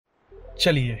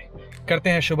चलिए करते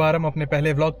हैं शुभारंभ अपने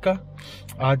पहले व्लॉग का।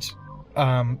 आज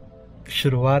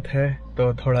शुरुआत है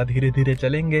तो थोड़ा धीरे धीरे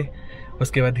चलेंगे,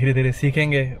 उसके बाद धीरे धीरे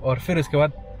सीखेंगे और फिर उसके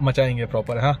बाद मचाएंगे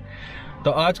प्रॉपर। हाँ,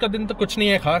 तो आज का दिन तो कुछ नहीं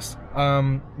है ख़ास।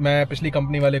 मैं पिछली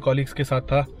कंपनी वाले कॉलीग्स के साथ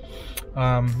था,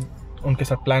 उनके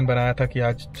साथ प्लान बनाया था कि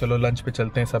आज चलो लंच पे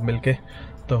चलते हैं सब मिलके,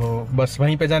 तो बस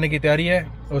वहीं पे जाने की तैयारी है।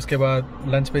 उसके बाद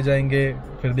लंच पे जाएंगे,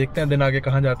 फिर देखते हैं दिन आगे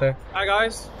कहाँ जाता है। Hi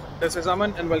guys, this is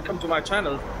Aman and welcome to my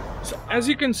channel. So as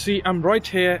you can see, I'm right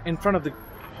here in front of the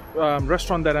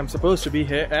restaurant that I'm supposed to be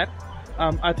here at.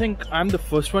 I think I'm the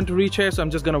first one to reach here, so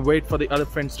I'm just gonna wait for the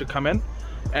other friends to come in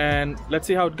and let's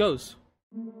see how it goes.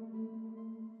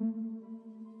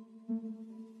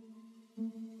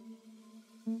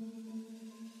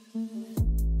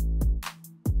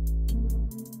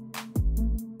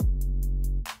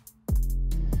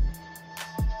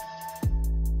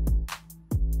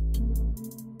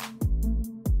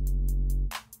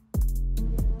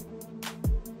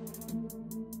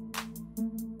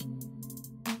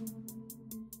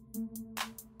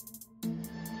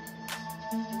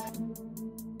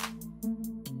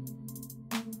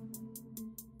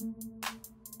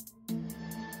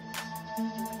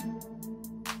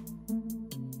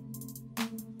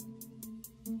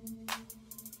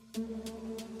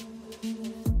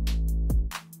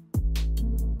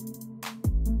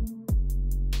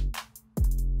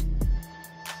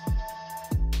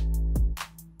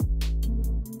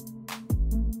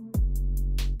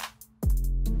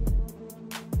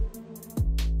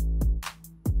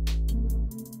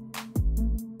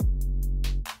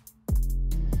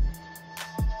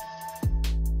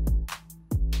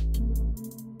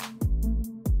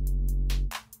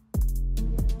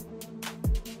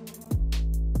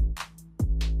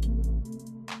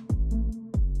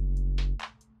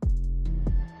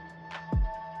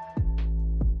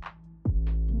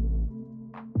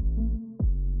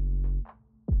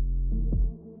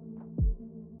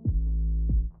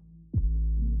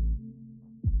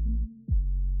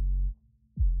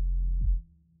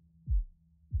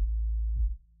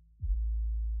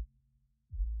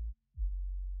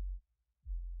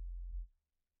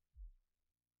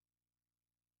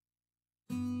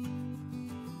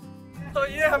 तो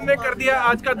ये हमने कर दिया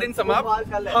आज का दिन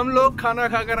समाप्त। हम लोग खाना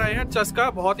खाकर आए हैं चस्का,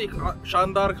 बहुत ही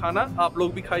शानदार खाना, आप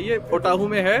लोग भी खाइए, ओटाहू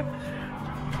में है।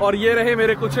 और ये रहे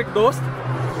मेरे कुछ एक दोस्त।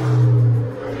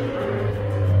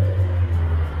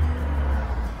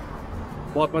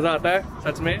 बहुत मजा आता है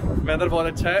सच में, वेदर बहुत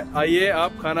अच्छा है। आइए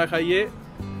आप खाना खाइए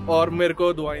और मेरे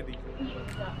को दुआएं दी।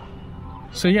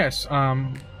 So yes,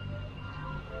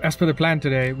 as per the plan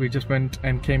today, we just went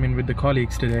and came in with the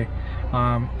colleagues today,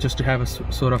 just to have a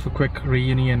sort of a quick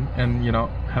reunion and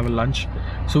have a lunch.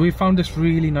 So we found this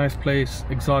really nice place,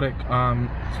 exotic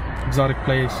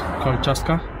place called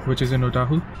Chaska, which is in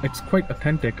Otahu. It's quite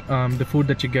authentic. The food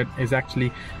that you get is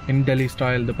actually in Delhi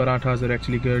style. The parathas are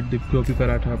actually good. The gobi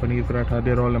paratha, paneer paratha,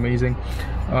 they're all amazing.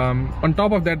 On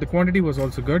top of that, the quantity was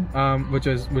also good, which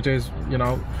is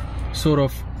sort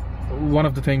of one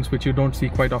of the things which you don't see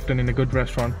quite often in a good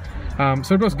restaurant.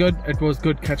 So it was good. It was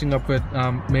good catching up with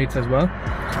mates as well.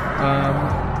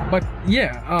 But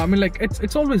yeah, I mean, like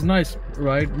it's always nice,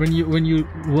 right, when you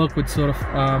work with sort of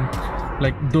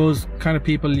like those kind of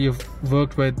people you've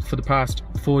worked with for the past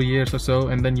 4 years or so,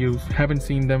 and then you haven't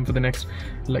seen them for the next,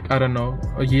 like, I don't know,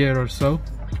 a year or so.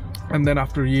 And then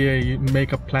after a year you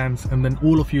make up plans, and then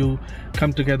all of you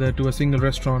come together to a single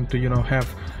restaurant to have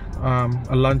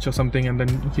a lunch or something, and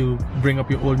then you bring up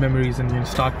your old memories and you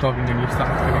start talking and you start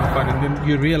having fun, and then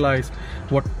you realize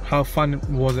how fun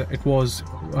it was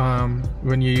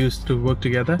when you used to work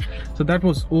together. So that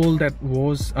was all that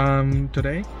was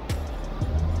today.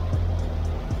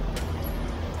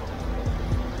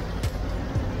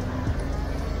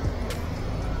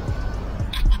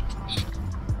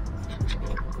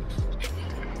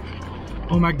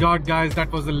 Oh my god guys,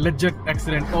 that was a legit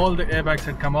accident. All the airbags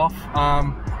had come off,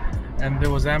 and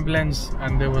there was ambulance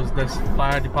and there was this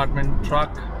fire department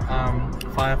truck,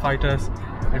 firefighters.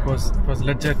 It was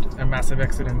legit a massive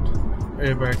accident.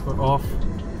 Airbags were off.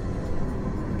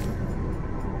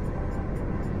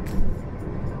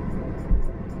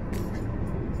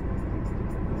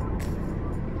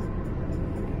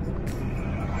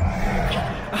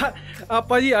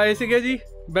 आपा जी आए सीगे जी,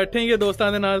 बैठेंगे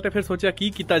दोस्तां दे नाल ते फिर सोचा की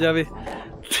कीता जावे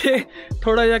ते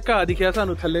थोड़ा जिहा घाह दिखिया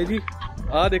सानू थल्ले जी,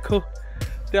 आ देखो,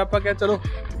 ते आपां कहा चलो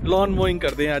लॉन मोइंग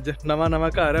करते हैं। अज नवा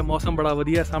घर है, मौसम बड़ा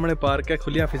वधिया, सामने पार्क है,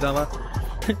 खुलियां फिजावां।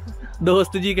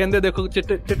 दोस्त जी कहंदे देखो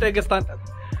चिट्टे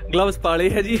ग्लव्स पाले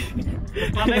है जी,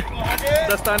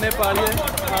 दस्ताने पाले।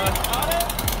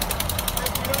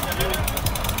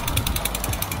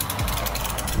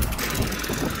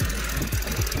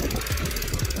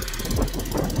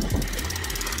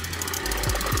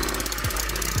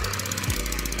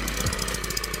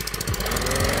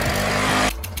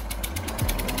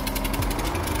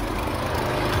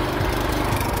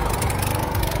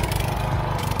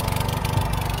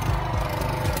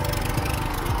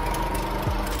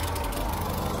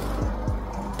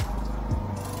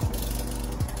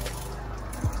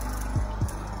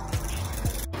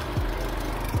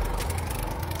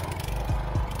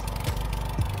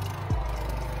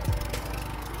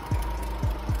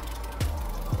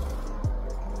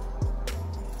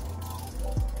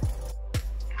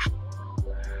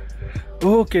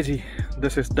 Okay ji,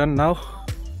 this is done now.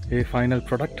 ये फाइनल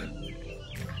प्रोडक्ट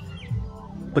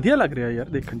ਵਧੀਆ ਲੱਗ ਰਿਹਾ ਯਾਰ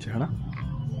ਦੇਖਣ 'ਚ, ਹਨਾ?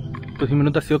 ਤੁਸੀਂ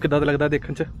ਮੈਨੂੰ ਦੱਸਿਓ ਕਿੱਦਾਂ ਦਾ ਲੱਗਦਾ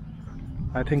ਦੇਖਣ 'ਚ।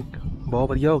 ਆਈ ਥਿੰਕ ਬਹੁਤ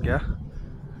ਵਧੀਆ ਹੋ ਗਿਆ।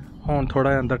 ਹੁਣ ਥੋੜਾ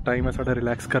ਜਿਹਾ ਅੰਦਰ ਟਾਈਮ ਹੈ ਸਾਡਾ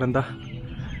ਰਿਲੈਕਸ ਕਰਨ ਦਾ,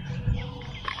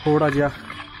 ਥੋੜਾ ਜਿਹਾ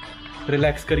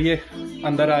ਰਿਲੈਕਸ ਕਰੀਏ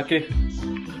ਅੰਦਰ ਆ ਕੇ।